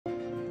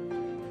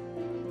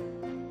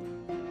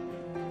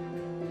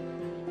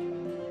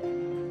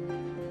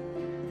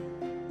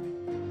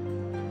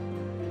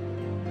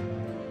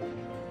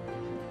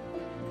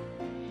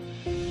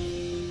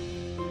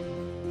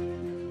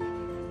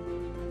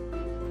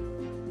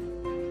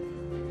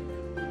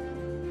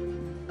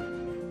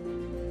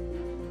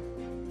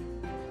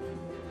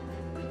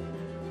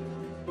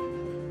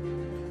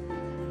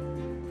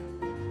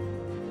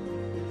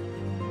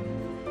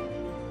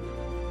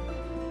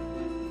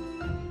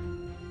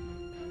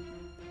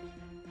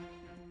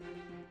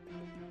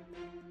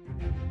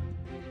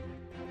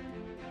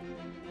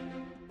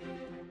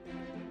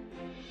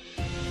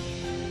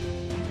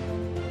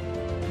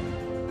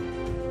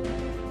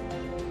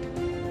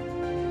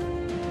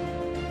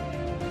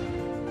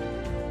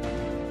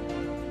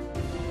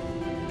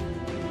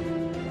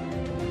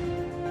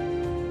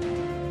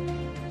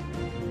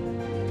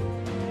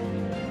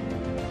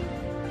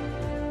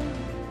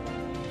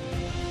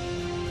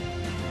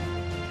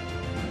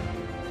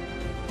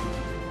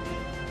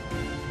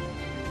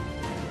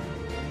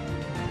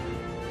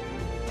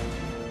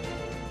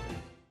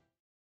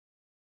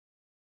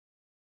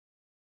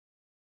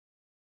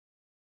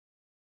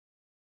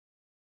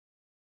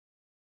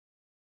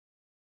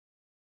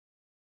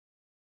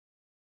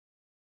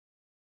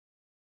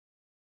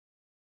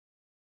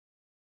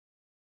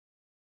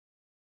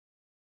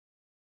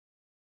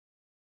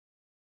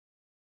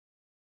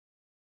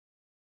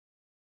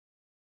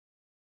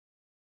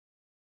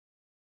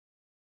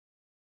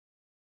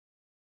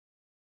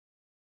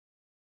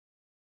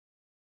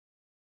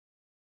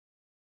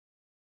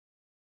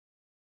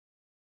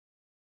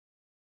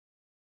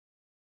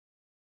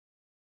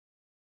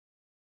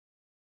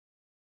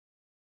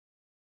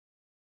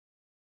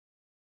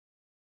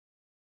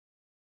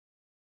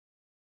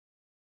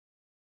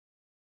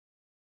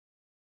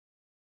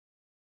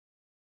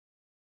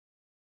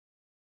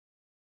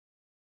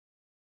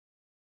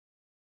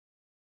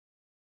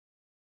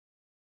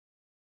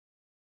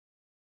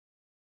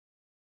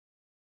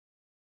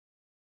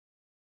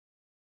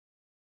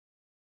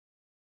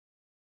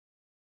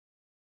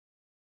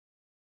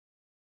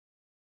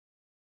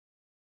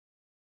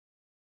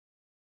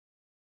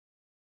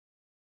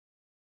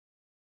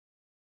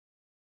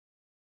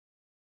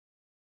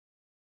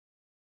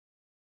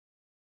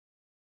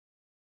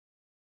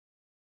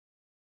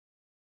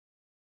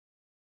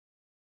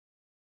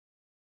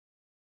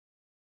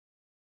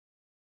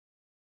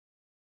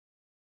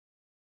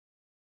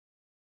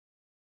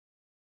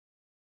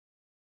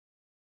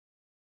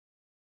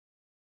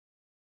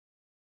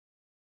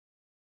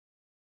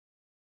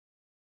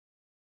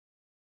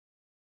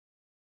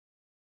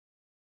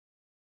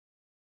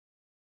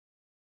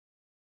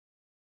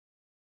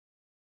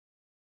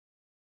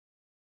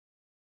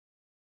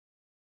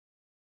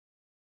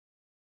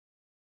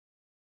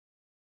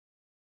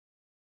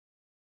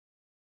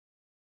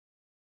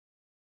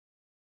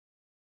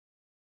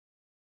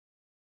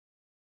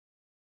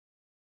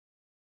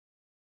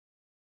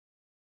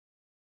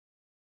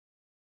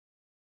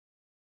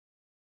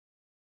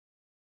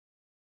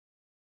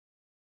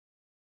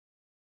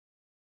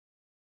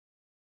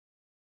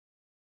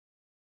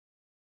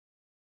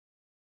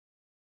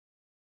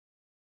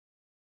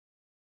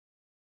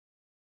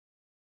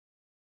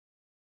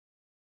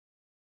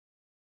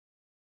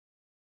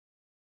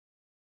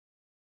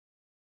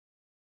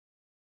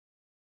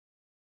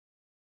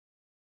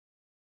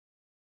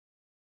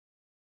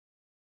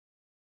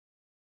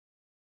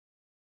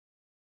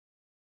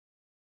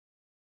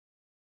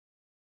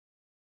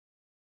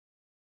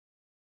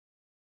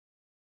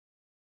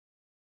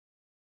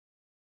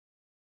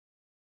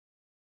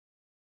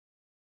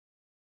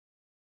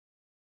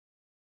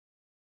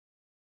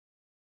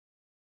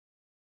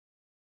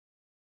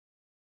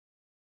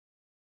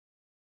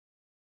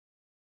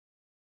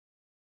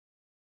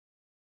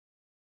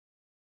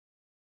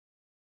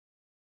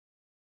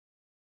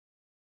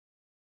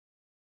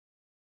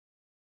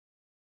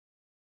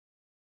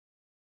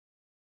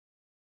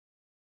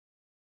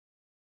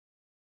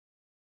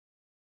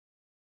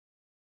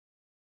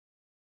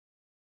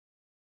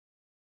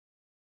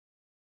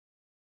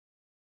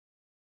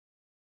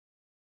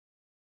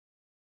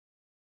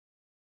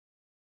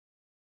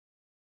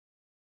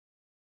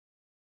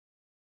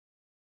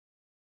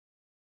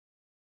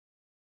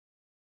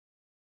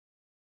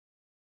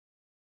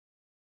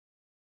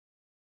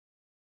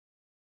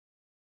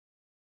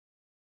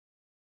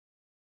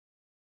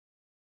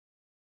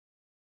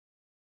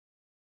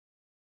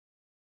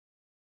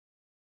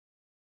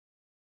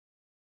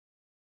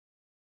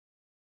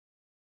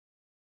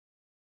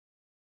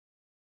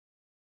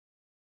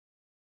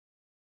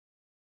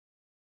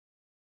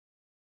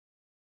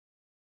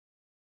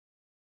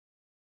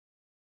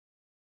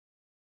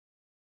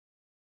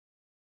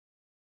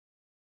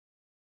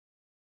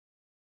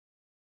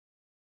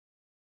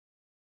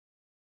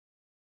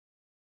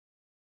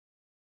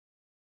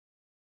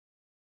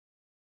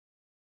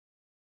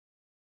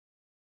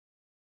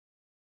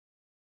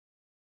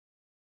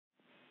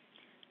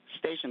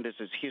Station, this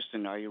is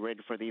Houston. Are you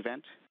ready for the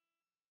event?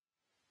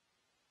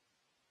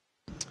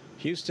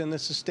 Houston,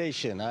 this is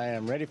Station. I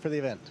am ready for the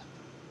event.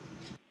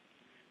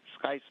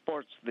 Sky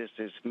Sports, this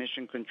is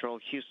Mission Control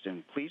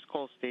Houston. Please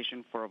call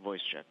Station for a voice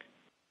check.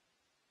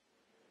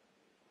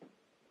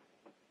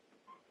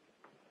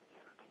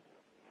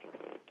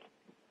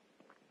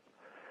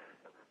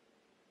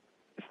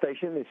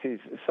 Station, this is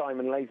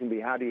Simon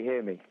Lazenby. How do you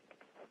hear me?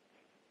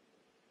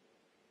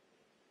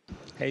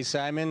 Hey,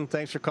 Simon.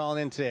 Thanks for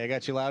calling in today. I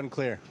got you loud and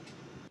clear.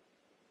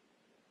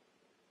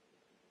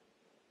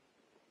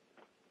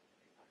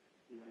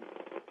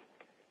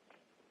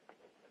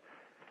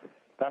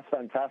 That's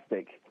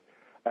fantastic.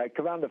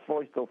 Commander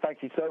Feustel,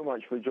 thank you so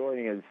much for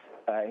joining us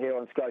here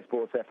on Sky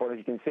Sports F1. As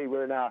you can see,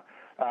 we're in our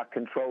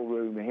control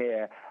room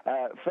here.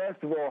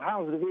 First of all,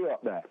 how's the view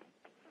up there?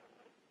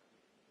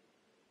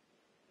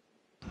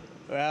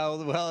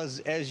 Well,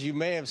 as you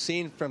may have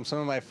seen from some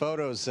of my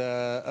photos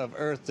of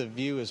Earth, the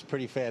view is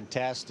pretty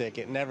fantastic.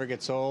 It never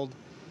gets old.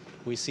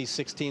 We see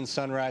 16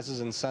 sunrises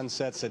and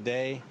sunsets a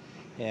day,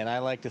 and I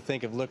like to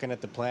think of looking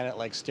at the planet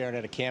like staring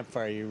at a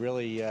campfire. You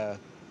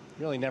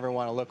really never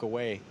want to look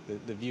away.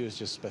 The view is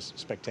just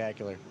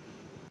spectacular.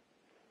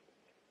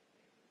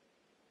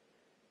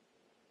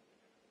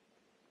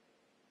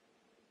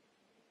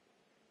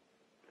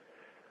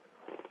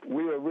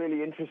 We were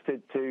really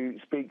interested to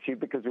speak to you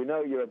because we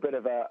know you're a bit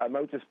of a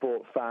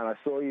motorsport fan. I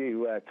saw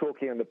you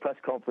talking on the press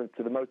conference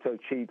to the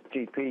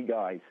MotoGP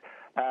guys.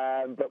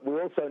 But we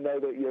also know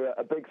that you're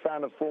a big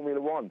fan of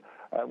Formula One.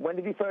 When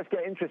did you first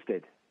get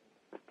interested?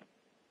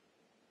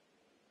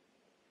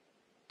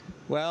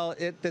 Well,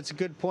 that's a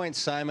good point,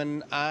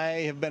 Simon.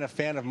 I have been a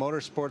fan of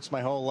motorsports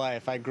my whole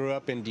life. I grew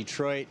up in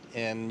Detroit,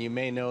 and you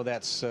may know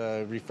that's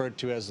referred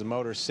to as the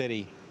Motor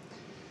City.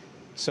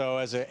 So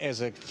as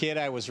a kid,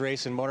 I was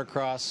racing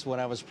motocross when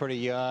I was pretty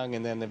young,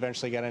 and then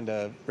eventually got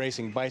into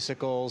racing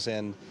bicycles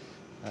and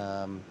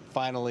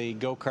finally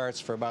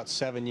go-karts for about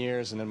 7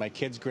 years. And then my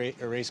kids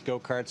raced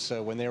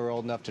go-karts when they were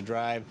old enough to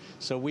drive.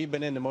 So we've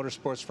been into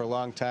motorsports for a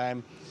long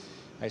time.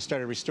 I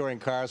started restoring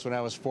cars when I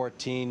was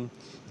 14.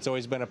 It's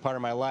always been a part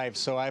of my life.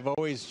 So I've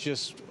always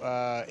just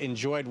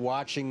enjoyed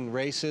watching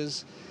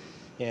races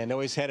and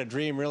always had a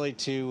dream really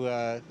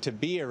to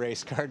be a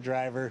race car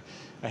driver.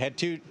 I had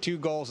two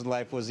goals in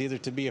life, was either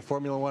to be a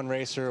Formula One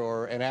racer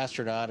or an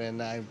astronaut,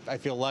 and I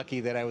feel lucky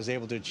that I was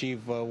able to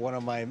achieve one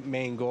of my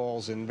main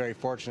goals, and very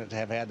fortunate to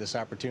have had this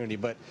opportunity.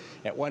 But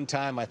at one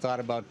time I thought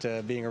about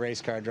being a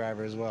race car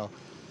driver as well.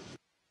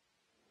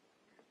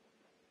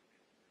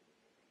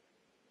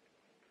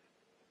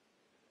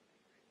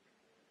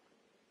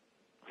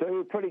 So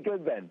you're pretty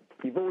good then.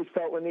 You've always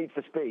felt the need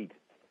for speed.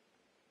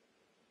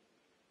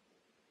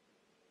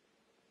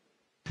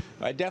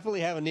 I definitely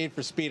have a need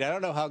for speed. I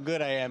don't know how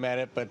good I am at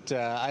it, but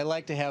I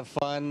like to have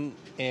fun,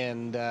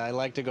 and I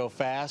like to go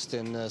fast,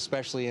 and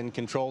especially in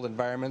controlled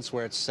environments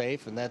where it's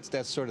safe, and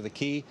that's sort of the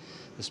key,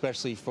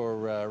 especially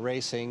for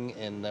racing.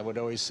 And I would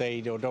always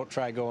say, don't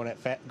try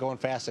going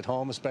fast at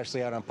home,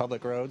 especially out on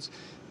public roads.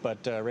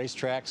 But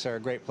racetracks are a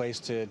great place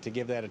to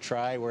give that a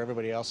try, where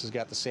everybody else has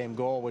got the same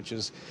goal, which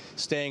is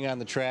staying on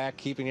the track,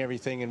 keeping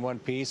everything in one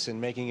piece, and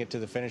making it to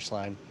the finish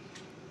line.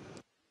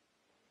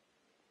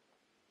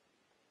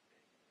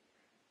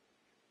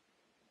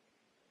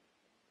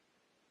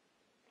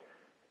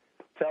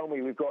 Tell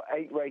me, we've got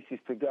 8 races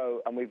to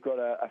go, and we've got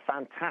a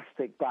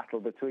fantastic battle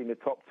between the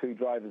top 2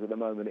 drivers at the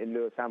moment in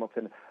Lewis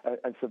Hamilton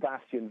and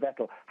Sebastian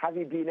Vettel. Have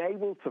you been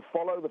able to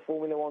follow the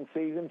Formula One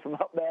season from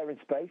up there in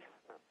space?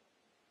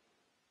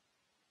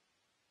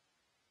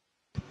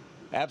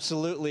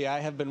 Absolutely. I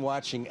have been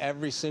watching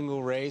every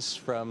single race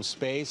from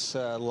space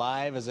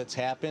live as it's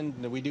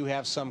happened. We do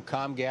have some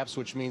comm gaps,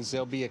 which means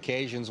there'll be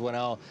occasions when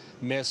I'll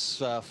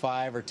miss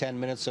 5 or 10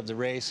 minutes of the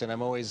race, and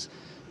I'm always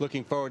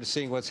looking forward to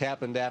seeing what's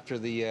happened after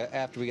we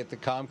get the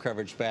comm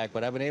coverage back.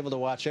 But I've been able to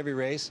watch every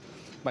race.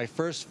 My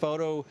first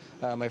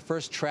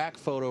track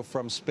photo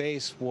from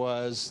space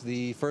was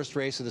the first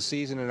race of the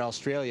season in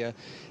Australia,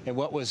 and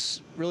what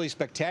was really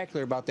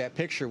spectacular about that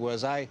picture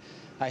was I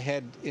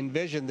had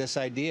envisioned this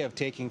idea of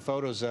taking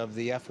photos of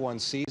the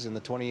F1 season, the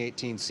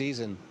 2018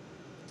 season,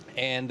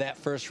 and that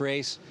first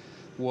race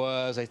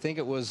was, I think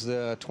it was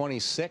the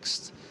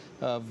 26th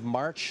of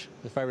March,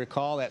 if I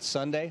recall, that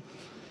Sunday.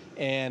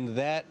 And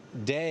that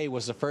day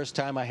was the first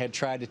time I had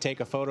tried to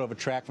take a photo of a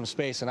track from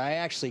space. And I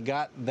actually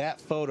got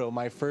that photo,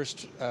 my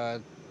first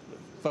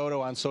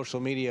photo on social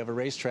media of a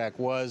racetrack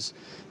was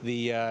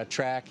the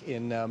track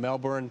in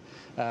Melbourne.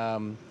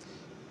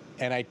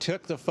 And I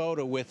took the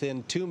photo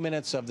within 2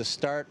 minutes of the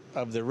start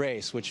of the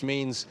race, which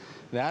means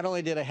not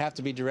only did I have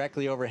to be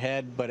directly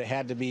overhead, but it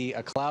had to be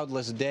a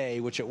cloudless day,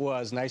 which it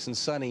was, nice and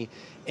sunny,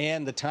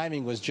 and the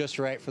timing was just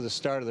right for the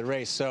start of the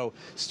race. So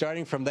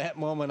starting from that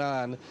moment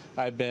on,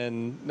 I've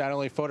been not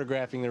only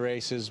photographing the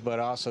races, but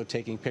also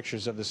taking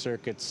pictures of the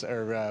circuits,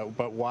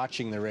 but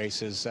watching the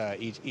races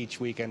each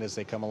weekend as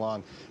they come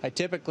along.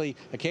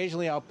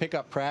 Occasionally I'll pick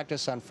up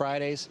practice on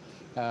Fridays.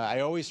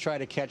 I always try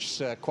to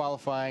catch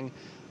qualifying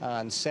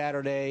on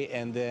Saturday,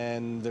 and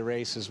then the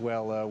race as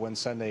well when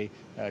Sunday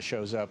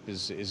shows up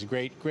is a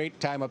great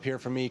time up here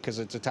for me, because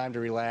it's a time to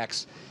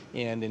relax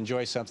and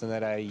enjoy something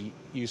that I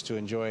used to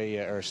enjoy,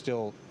 or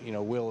still,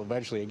 will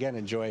eventually again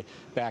enjoy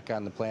back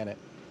on the planet.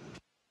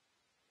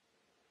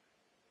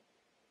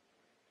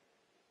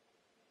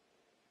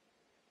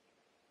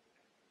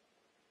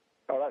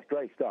 Oh, that's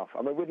great stuff.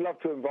 I mean, we'd love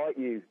to invite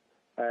you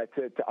I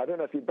don't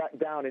know if you're back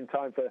down in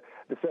time for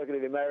the Circuit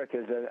of the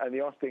Americas and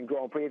the Austin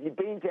Grand Prix. Have you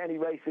been to any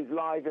races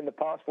live in the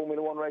past,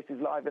 Formula One races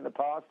live in the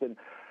past? And,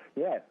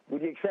 yeah,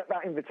 would you accept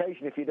that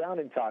invitation if you're down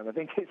in time? I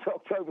think it's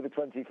October the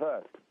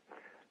 21st.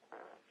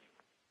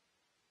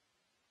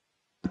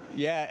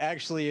 Yeah,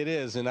 actually it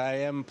is, and I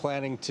am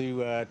planning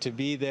to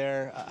be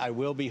there. I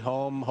will be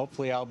home.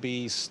 Hopefully I'll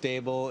be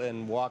stable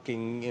and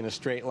walking in a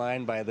straight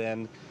line by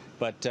then.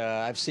 But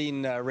I've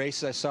seen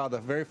races. I saw the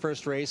very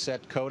first race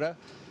at COTA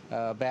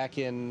back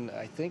in,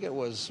 I think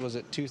was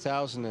it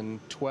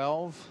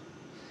 2012?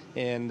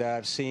 And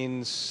I've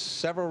seen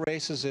several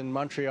races in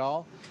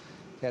Montreal,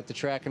 at the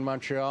track in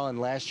Montreal, and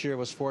last year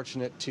was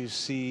fortunate to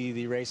see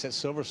the race at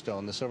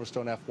Silverstone, the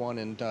Silverstone F1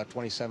 in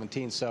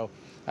 2017. So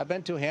I've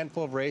been to a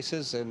handful of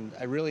races, and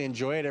I really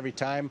enjoy it every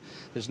time.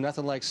 There's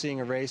nothing like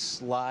seeing a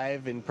race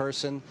live in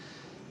person.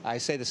 I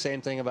say the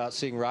same thing about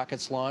seeing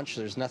rockets launch.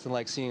 There's nothing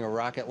like seeing a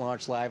rocket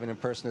launch live and in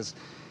person.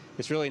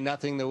 It's really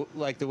nothing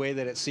like the way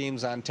that it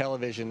seems on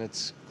television.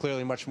 It's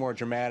clearly much more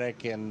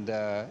dramatic and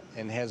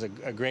has a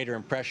greater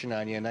impression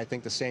on you. And I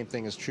think the same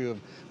thing is true of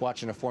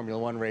watching a Formula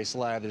One race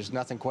live. There's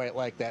nothing quite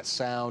like that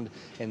sound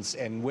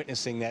and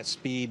witnessing that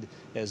speed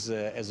as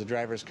the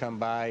drivers come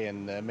by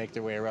and make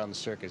their way around the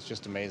circuit. It's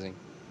just amazing.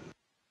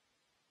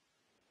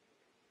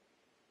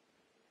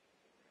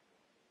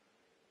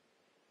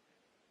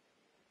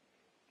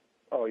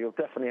 Oh, you'll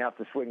definitely have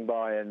to swing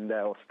by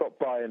or stop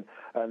by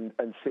and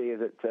see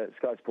us at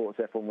Sky Sports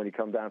F1 when you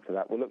come down for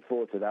that. We'll look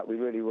forward to that. We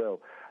really will,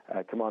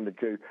 Commander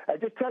Drew.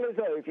 Just tell us,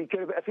 though, if you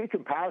could, a few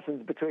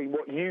comparisons between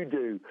what you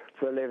do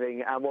for a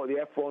living and what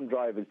the F1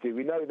 drivers do.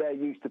 We know they're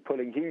used to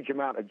pulling huge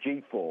amount of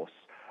G-force.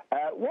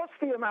 What's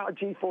the amount of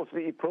G-force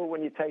that you pull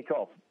when you take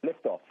off,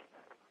 lift off?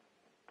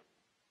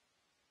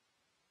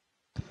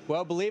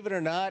 Well, believe it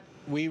or not,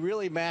 we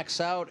really max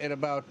out at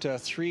about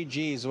 3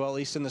 Gs. Well, at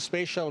least in the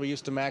space shuttle, we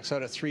used to max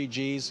out at 3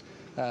 Gs.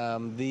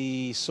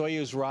 The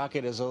Soyuz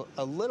rocket is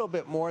a little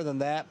bit more than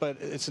that, but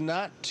it's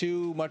not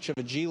too much of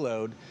a G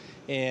load.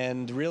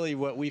 And really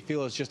what we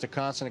feel is just a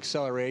constant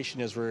acceleration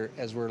as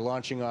we're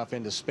launching off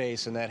into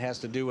space, and that has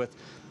to do with,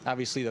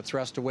 obviously, the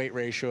thrust-to-weight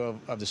ratio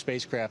of the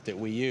spacecraft that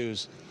we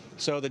use.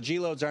 So the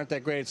G-loads aren't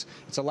that great.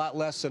 It's a lot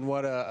less than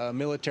what a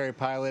military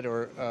pilot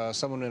or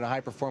someone in a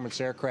high-performance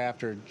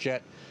aircraft or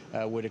jet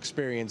would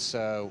experience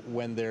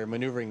when they're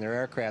maneuvering their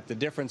aircraft. The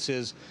difference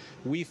is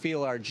we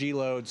feel our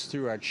G-loads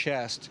through our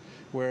chest,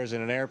 whereas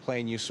in an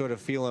airplane you sort of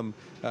feel them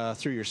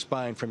through your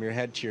spine from your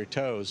head to your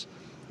toes.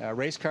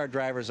 Race car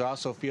drivers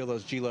also feel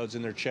those G-loads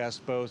in their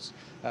chest, both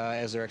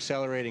as they're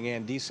accelerating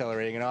and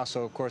decelerating, and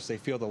also, of course, they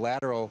feel the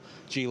lateral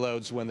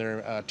G-loads when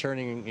they're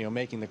turning,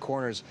 making the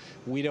corners.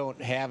 We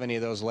don't have any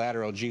of those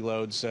lateral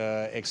G-loads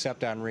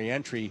except on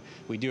re-entry.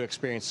 We do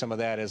experience some of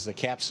that as the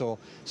capsule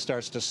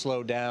starts to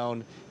slow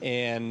down,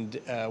 and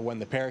when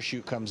the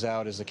parachute comes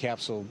out, as the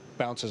capsule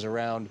bounces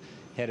around,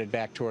 headed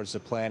back towards the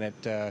planet.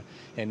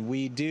 And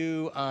we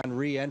do, on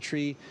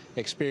re-entry,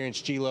 experience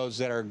G-loads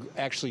that are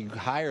actually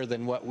higher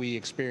than what we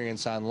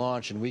experience on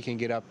launch, and we can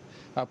get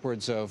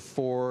upwards of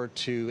 4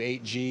 to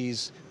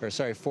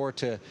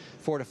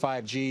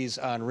 5 Gs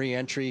on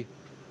re-entry,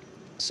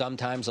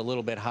 sometimes a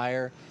little bit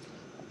higher.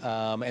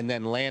 And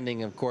then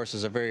landing, of course,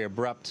 is a very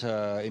abrupt,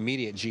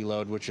 immediate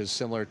G-load, which is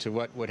similar to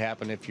what would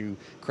happen if you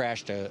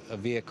crashed a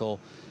vehicle.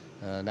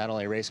 Not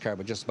only a race car,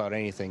 but just about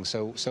anything.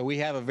 So we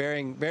have a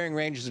varying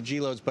ranges of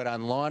G-loads, but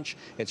on launch,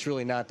 it's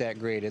really not that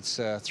great. It's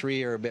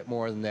 3 or a bit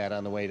more than that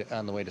on the way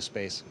to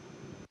space.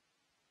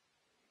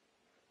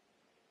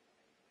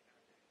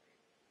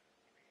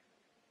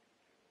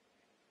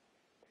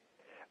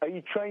 Are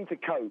you trained to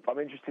cope? I'm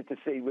interested to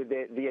see with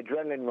the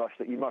adrenaline rush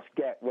that you must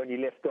get when you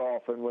lift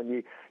off and when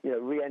you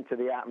re-enter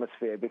the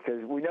atmosphere,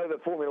 because we know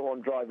that Formula One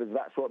drivers,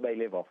 that's what they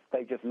live off.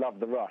 They just love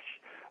the rush.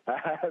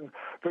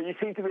 But you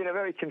seem to be in a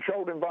very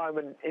controlled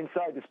environment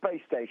inside the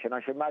space station.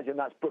 I should imagine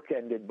that's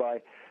bookended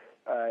by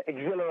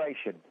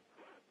exhilaration.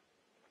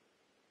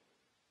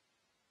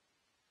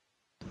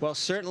 Well,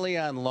 certainly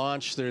on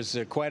launch, there's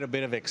quite a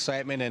bit of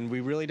excitement, and we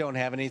really don't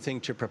have anything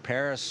to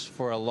prepare us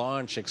for a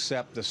launch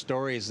except the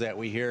stories that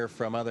we hear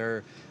from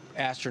other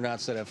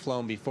astronauts that have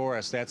flown before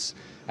us.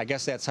 I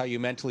guess that's how you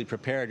mentally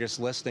prepare, just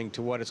listening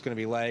to what it's going to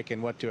be like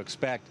and what to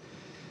expect.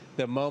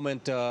 The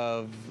moment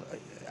of,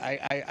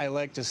 I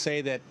like to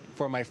say that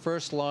for my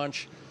first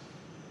launch,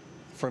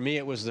 for me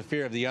it was the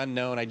fear of the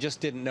unknown. I just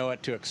didn't know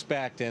what to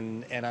expect,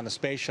 and on the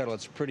space shuttle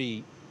it's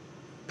pretty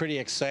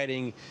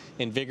exciting,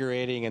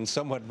 invigorating, and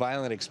somewhat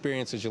violent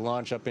experience as you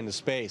launch up into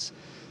space.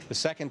 The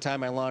second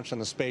time I launched on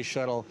the space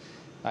shuttle,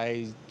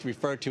 I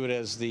refer to it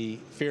as the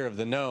fear of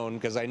the known,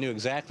 because I knew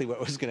exactly what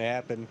was going to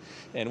happen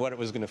and what it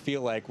was going to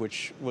feel like,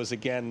 which was,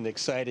 again,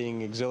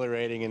 exciting,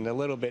 exhilarating, and a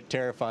little bit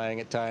terrifying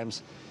at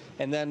times.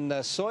 And then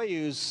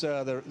Soyuz,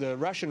 the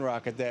Russian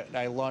rocket that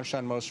I launched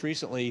on most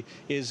recently,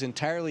 is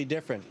entirely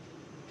different.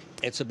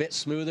 It's a bit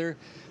smoother.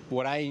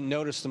 What I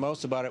noticed the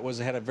most about it was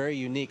it had a very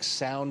unique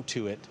sound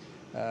to it,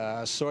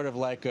 sort of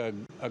like a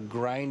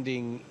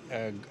grinding,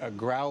 a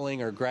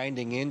growling or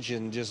grinding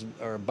engine,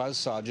 or a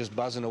buzzsaw just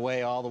buzzing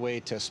away all the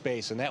way to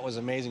space. And that was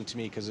amazing to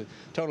me because it's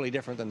totally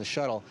different than the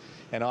shuttle.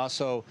 And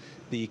also,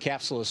 the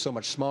capsule is so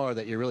much smaller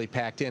that you're really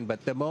packed in.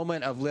 But the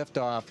moment of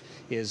liftoff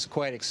is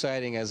quite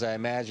exciting, as I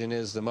imagine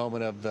is the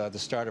moment of the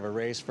start of a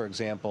race, for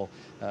example.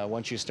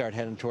 Once you start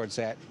heading towards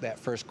that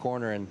first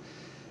corner, and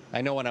I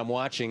know when I'm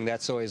watching,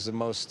 that's always the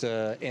most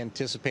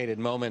anticipated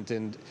moment,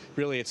 and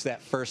really it's that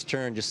first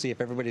turn, just see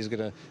if everybody's going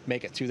to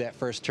make it through that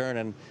first turn.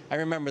 And I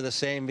remember the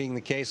same being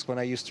the case when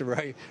I used to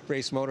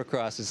race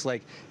motocross. It's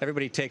like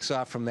everybody takes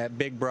off from that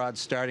big, broad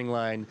starting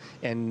line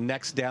and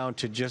next down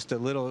to just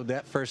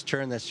that first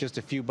turn that's just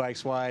a few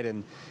bikes wide,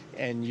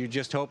 and you're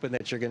just hoping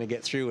that you're going to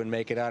get through and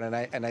make it out.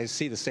 And I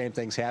see the same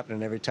things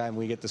happening every time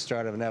we get the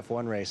start of an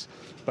F1 race.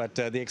 But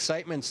the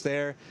excitement's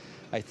there.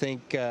 I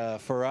think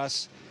for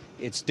us,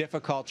 it's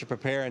difficult to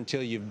prepare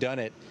until you've done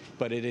it,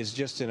 but it is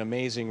just an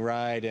amazing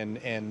ride.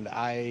 And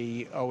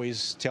I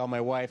always tell my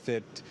wife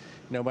that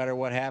no matter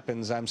what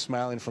happens, I'm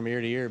smiling from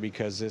ear to ear,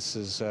 because this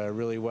is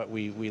really what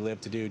we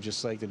live to do,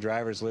 just like the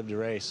drivers live to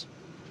race.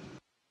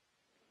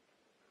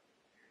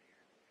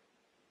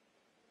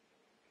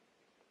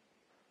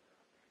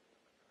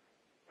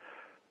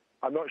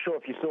 I'm not sure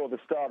if you saw the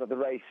start of the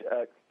race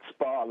at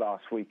Spa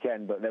last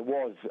weekend, but there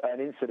was an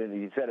incident, as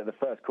you said, at the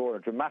first corner,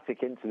 a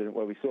dramatic incident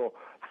where we saw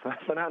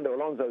Fernando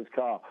Alonso's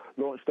car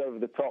launched over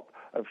the top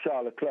of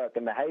Charles Leclerc,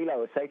 and the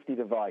halo, a safety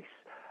device,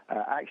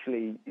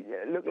 actually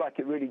looked like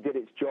it really did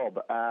its job,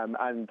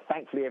 and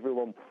thankfully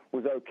everyone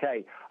was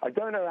okay. I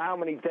don't know how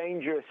many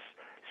dangerous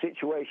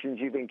situations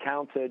you've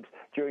encountered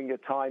during your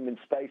time in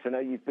space. I know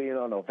you've been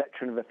on a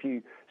veteran of a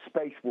few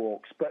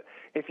spacewalks, but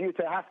if you were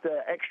to have to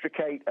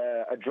extricate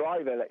a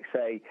driver, let's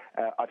say,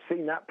 I've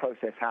seen that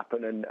process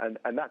happen,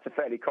 and that's a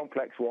fairly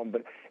complex one,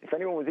 but if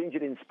anyone was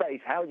injured in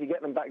space, how would you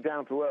get them back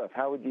down to Earth?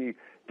 How would you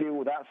deal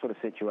with that sort of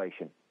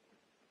situation?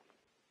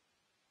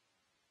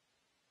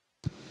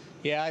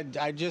 Yeah,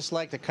 I'd just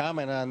like to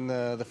comment on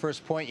the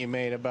first point you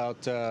made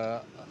about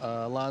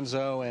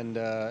Alonso and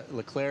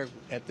Leclerc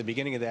at the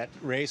beginning of that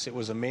race. It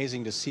was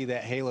amazing to see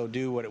that halo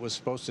do what it was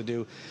supposed to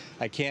do.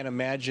 I can't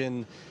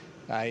imagine,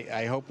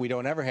 I hope we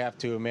don't ever have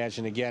to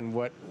imagine again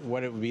what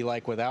it would be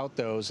like without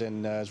those.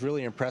 And it's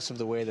really impressive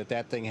the way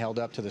that thing held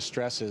up to the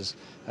stresses.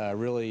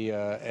 Really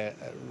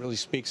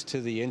speaks to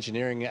the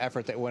engineering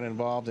effort that was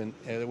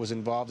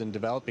involved in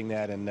developing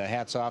that. And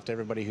hats off to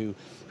everybody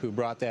who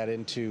brought that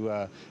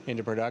into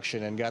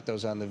production and got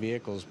those on the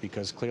vehicles,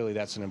 because clearly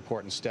that's an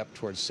important step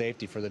towards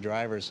safety for the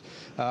drivers.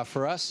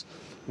 For us,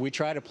 we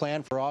try to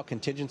plan for all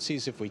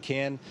contingencies if we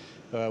can.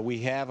 We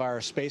have our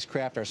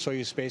spacecraft, our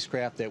Soyuz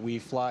spacecraft, that we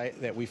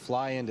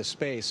fly into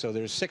space. So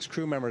there's 6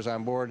 crew members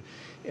on board.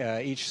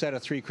 Each set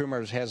of 3 crew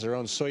members has their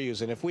own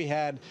Soyuz. And if we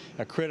had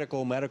a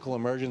critical medical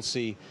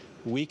emergency,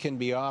 we can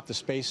be off the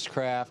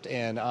spacecraft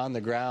and on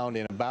the ground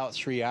in about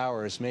 3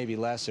 hours, maybe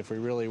less if we're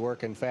really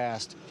working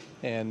fast.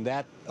 And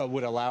that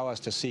would allow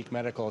us to seek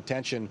medical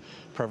attention,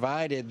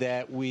 provided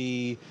that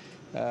we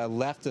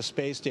left the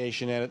space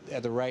station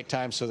at the right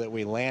time so that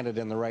we landed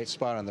in the right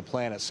spot on the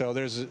planet. So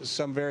there's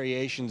some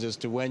variations as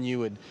to when you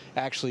would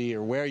actually,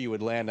 or where you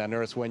would land on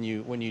Earth when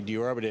you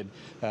deorbited.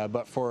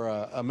 But for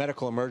a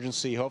medical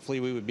emergency, hopefully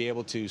we would be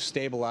able to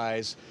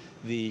stabilize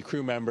the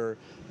crew member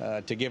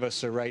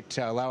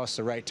to allow us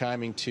the right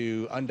timing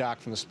to undock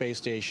from the space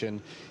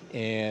station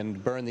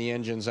and burn the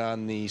engines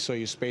on the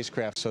Soyuz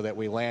spacecraft so that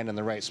we land in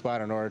the right spot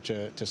in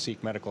order to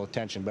seek medical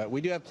attention. But we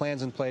do have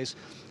plans in place.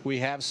 We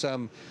have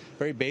some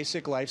very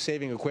basic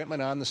life-saving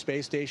equipment on the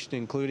space station,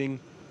 including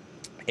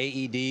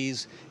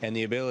AEDs and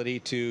the ability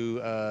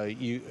to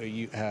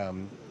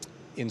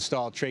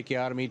install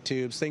tracheotomy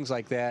tubes, things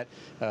like that,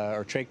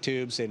 or trach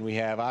tubes, and we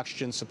have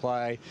oxygen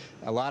supply,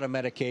 a lot of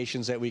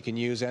medications that we can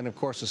use, and of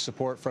course the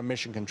support from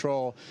Mission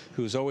Control,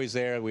 who's always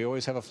there. We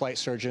always have a flight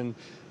surgeon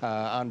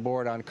on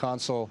board on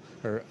console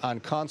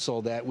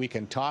that we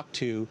can talk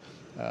to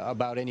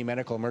about any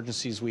medical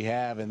emergencies we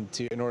have,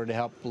 and in order to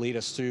help lead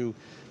us through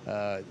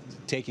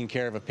taking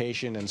care of a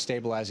patient and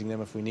stabilizing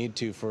them if we need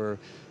to, for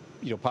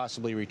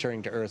possibly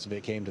returning to Earth if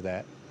it came to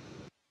that.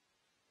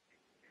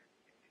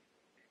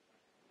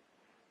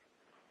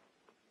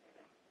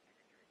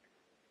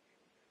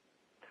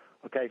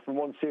 Okay, from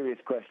one serious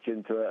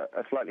question to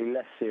a slightly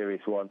less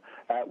serious one.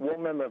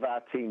 One member of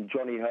our team,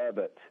 Johnny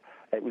Herbert,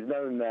 it was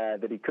known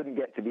that he couldn't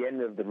get to the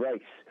end of the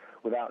race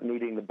without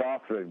needing the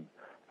bathroom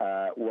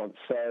once.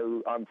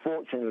 So,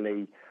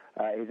 unfortunately,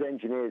 his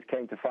engineers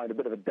came to find a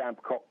bit of a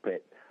damp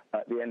cockpit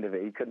at the end of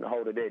it. He couldn't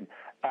hold it in.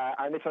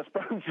 And if I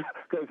suppose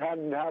goes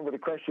hand in hand with a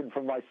question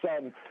from my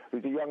son,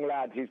 who's a young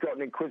lad, who's got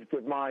an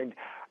inquisitive mind,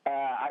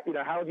 how do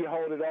you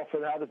hold it off,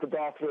 and how does the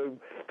bathroom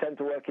tend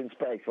to work in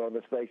space or on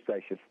the space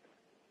station?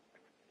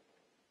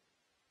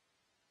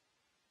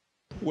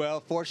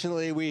 Well,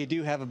 fortunately, we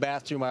do have a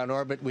bathroom on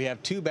orbit. We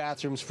have 2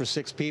 bathrooms for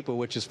 6 people,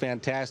 which is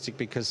fantastic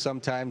because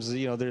sometimes,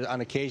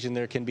 on occasion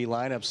there can be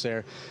lineups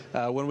there.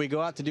 When we go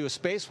out to do a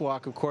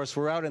spacewalk, of course,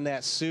 we're out in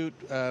that suit.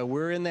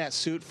 We're in that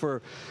suit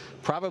for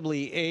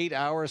probably 8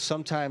 hours,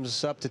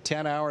 sometimes up to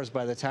 10 hours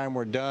by the time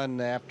we're done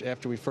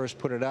after we first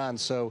put it on.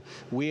 So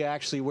we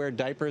actually wear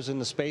diapers in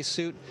the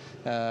spacesuit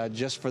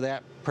just for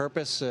that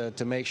purpose,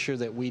 to make sure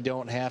that we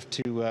don't have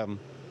to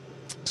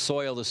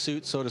soil the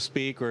suit, so to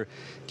speak, or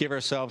give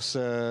ourselves,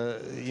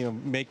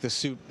 make the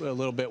suit a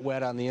little bit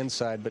wet on the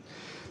inside. But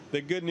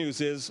the good news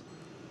is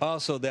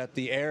also that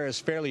the air is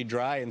fairly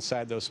dry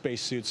inside those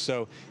spacesuits.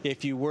 So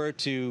if you were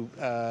to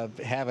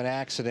have an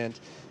accident,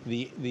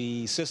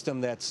 the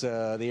system that's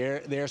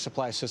the air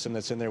supply system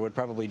that's in there would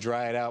probably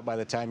dry it out by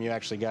the time you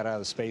actually got out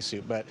of the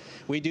spacesuit. But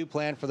we do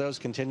plan for those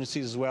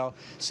contingencies as well.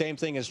 Same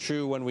thing is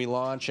true when we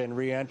launch and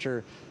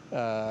re-enter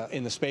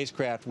in the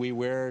spacecraft. We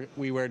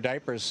wear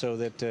diapers so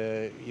that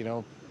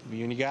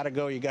when you got to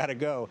go, you got to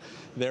go.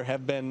 There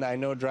have been, I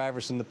know,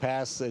 drivers in the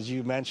past, as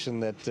you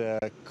mentioned,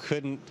 that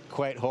couldn't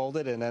quite hold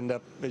it and end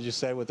up, as you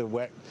said, with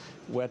a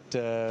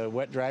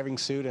wet driving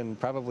suit and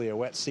probably a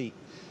wet seat.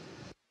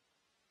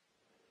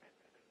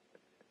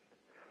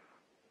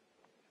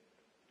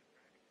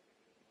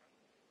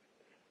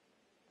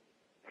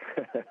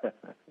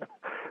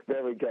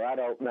 There we go,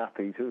 adult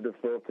nappies, who'd have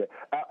thought it?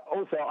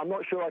 Also, I'm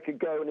not sure I could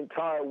go an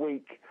entire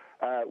week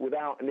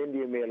without an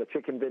Indian meal, a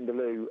chicken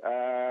vindaloo.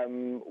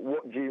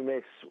 What do you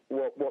miss?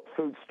 What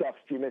foodstuffs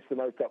do you miss the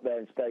most up there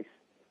in space?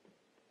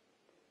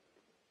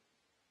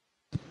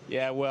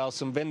 Yeah, well,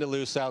 some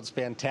vindaloo sounds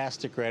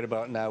fantastic right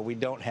about now. We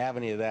don't have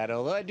any of that,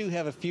 although I do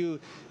have a few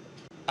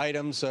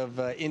items of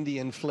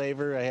Indian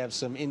flavor. I have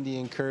some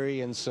Indian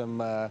curry and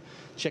some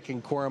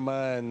chicken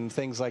korma and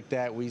things like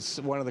that.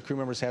 One of the crew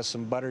members has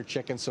some butter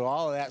chicken, so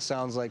all of that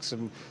sounds like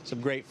some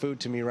great food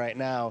to me right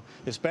now,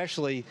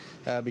 especially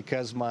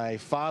because my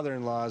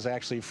father-in-law is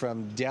actually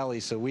from Delhi,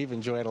 so we've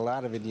enjoyed a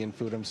lot of Indian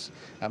food.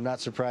 I'm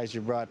not surprised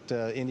you brought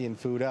Indian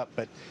food up,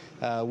 but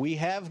we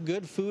have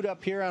good food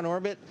up here on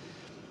orbit.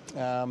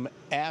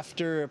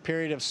 After a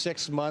period of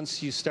 6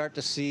 months, you start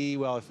to see,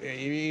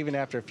 even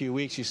after a few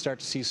weeks, you start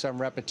to see some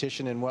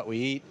repetition in what we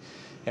eat.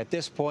 At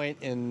this point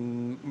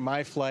in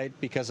my flight,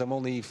 because I'm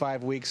only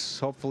 5 weeks,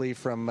 hopefully,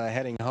 from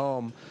heading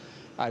home,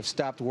 I've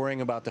stopped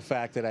worrying about the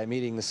fact that I'm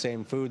eating the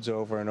same foods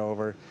over and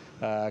over,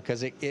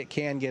 because it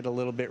can get a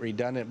little bit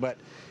redundant. But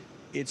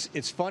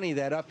it's funny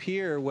that up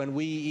here, when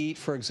we eat,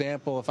 for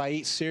example, if I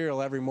eat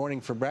cereal every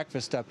morning for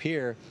breakfast up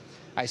here,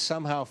 I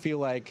somehow feel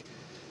like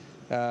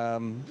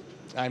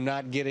I'm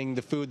not getting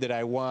the food that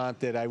I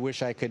want, that I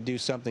wish I could do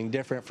something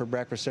different for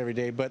breakfast every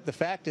day. But the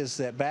fact is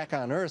that back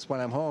on Earth, when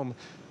I'm home,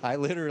 I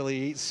literally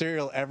eat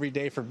cereal every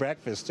day for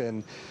breakfast.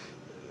 And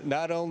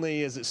not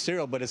only is it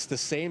cereal, but it's the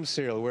same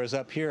cereal, whereas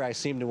up here I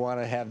seem to want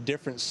to have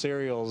different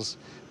cereals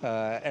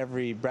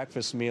every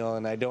breakfast meal,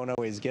 and I don't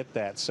always get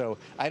that. So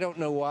I don't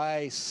know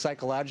why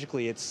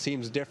psychologically it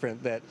seems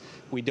different that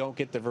we don't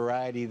get the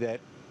variety that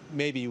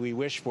maybe we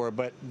wish for,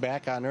 but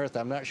back on Earth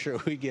I'm not sure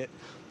we get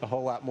a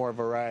whole lot more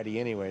variety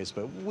anyways.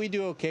 But we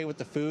do okay with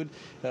the food.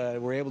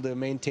 We're able to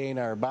maintain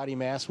our body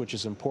mass, which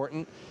is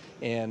important,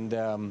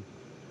 and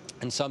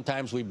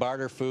sometimes we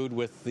barter food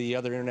with the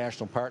other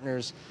international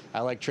partners.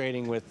 I like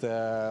trading with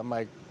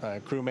my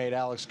crewmate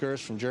Alex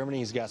Gerst from Germany.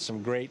 He's got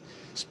some great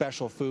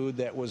special food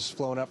that was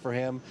flown up for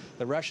him.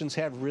 The Russians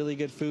have really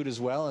good food as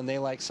well, and they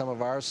like some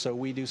of ours, so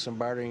we do some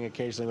bartering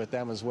occasionally with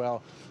them as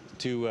well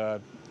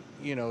to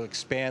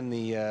expand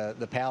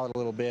the palate a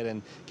little bit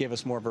and give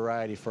us more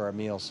variety for our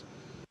meals.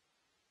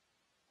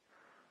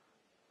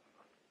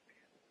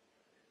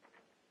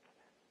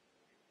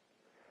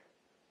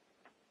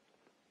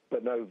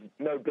 But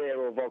no beer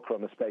or vodka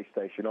on the space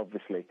station,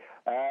 obviously.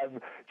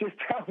 Just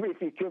tell me, if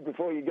you could,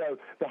 before you go,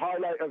 the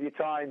highlight of your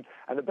time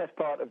and the best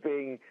part of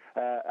being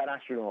an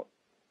astronaut.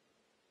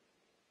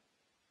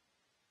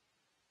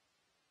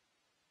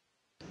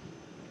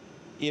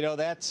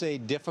 That's a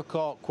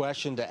difficult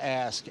question to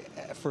ask.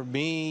 For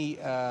me,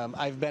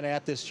 I've been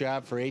at this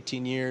job for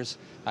 18 years.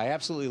 I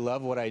absolutely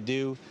love what I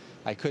do.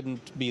 I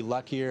couldn't be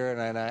luckier,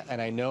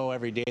 and I know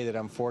every day that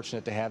I'm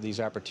fortunate to have these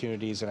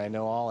opportunities, and I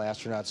know all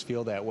astronauts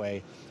feel that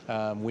way.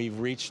 We've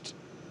reached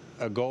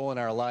a goal in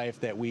our life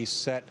that we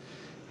set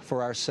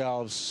for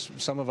ourselves,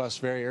 some of us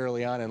very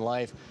early on in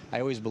life. I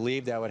always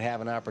believed I would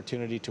have an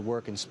opportunity to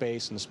work in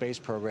space, in the space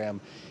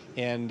program,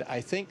 and I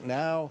think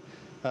now,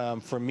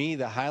 for me,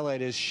 the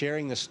highlight is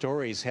sharing the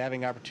stories,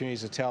 having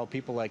opportunities to tell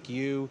people like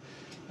you,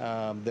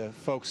 the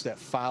folks that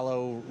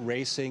follow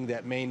racing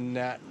that may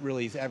not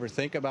really ever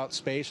think about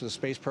space or the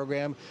space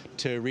program,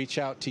 to reach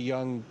out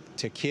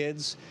to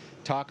kids,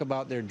 talk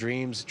about their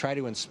dreams, try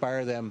to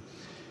inspire them.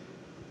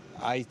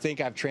 I think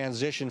I've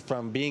transitioned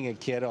from being a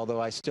kid, although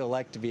I still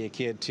like to be a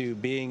kid, to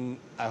being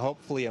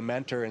hopefully a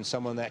mentor and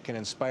someone that can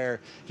inspire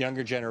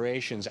younger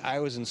generations. I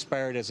was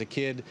inspired as a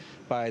kid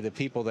by the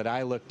people that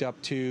I looked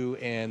up to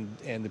and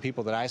the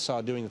people that I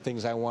saw doing the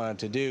things I wanted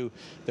to do,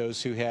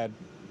 those who had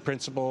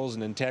principles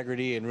and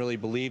integrity and really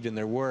believed in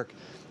their work.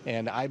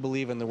 And I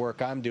believe in the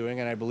work I'm doing,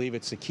 and I believe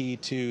it's the key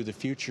to the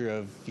future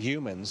of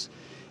humans.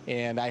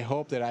 And I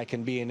hope that I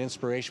can be an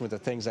inspiration with the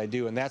things I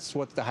do. And that's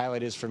what the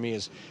highlight is for me,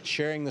 is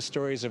sharing the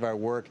stories of our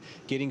work,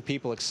 getting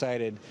people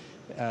excited,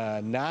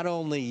 not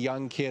only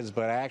young kids,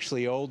 but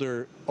actually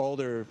older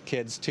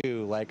kids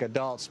too, like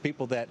adults,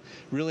 people that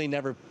really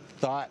never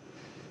thought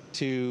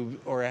to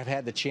or have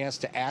had the chance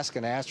to ask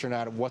an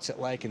astronaut what's it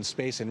like in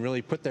space and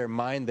really put their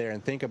mind there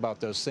and think about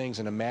those things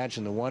and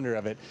imagine the wonder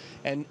of it,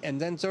 and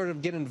then sort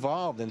of get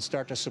involved and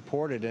start to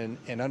support it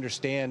and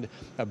understand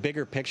a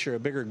bigger picture, a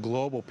bigger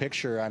global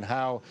picture on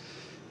how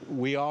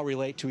we all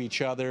relate to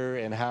each other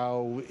and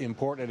how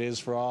important it is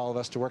for all of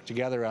us to work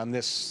together on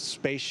this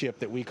spaceship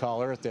that we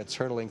call Earth that's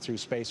hurtling through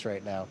space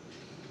right now.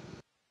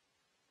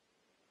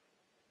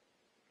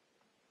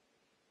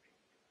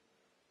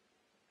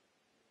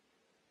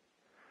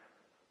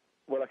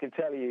 Well, I can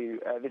tell you,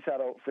 this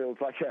adult feels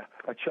like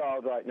a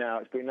child right now.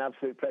 It's been an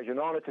absolute pleasure, an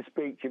honor to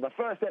speak to you. My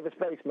first ever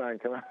spaceman,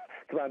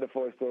 Commander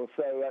Feustel.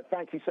 So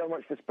thank you so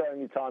much for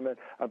sparing your time,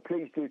 and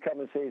please do come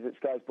and see us at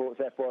Sky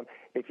Sports F1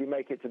 if you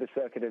make it to the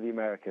Circuit of the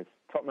Americas.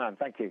 Top man,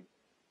 thank you.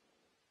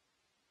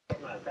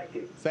 Thank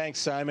you. Thanks,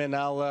 Simon.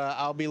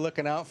 I'll be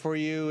looking out for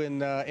you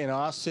in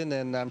Austin,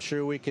 and I'm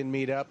sure we can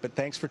meet up. But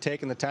thanks for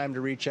taking the time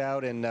to reach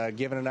out and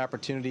giving an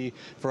opportunity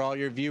for all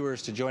your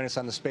viewers to join us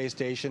on the space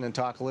station and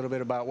talk a little bit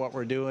about what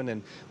we're doing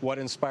and what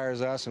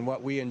inspires us and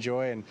what we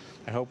enjoy. And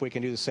I hope we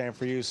can do the same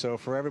for you. So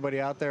for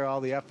everybody out there, all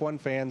the F1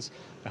 fans,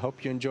 I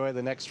hope you enjoy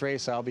the next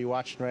race. I'll be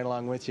watching right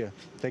along with you.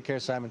 Take care,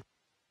 Simon.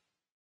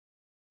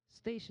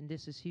 Station,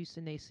 this is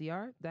Houston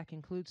ACR. That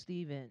concludes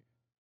the event.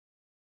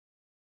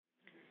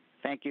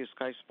 Thank you,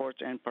 Sky Sports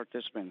and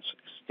participants.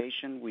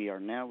 Station, we are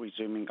now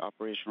resuming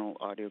operational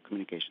audio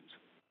communications.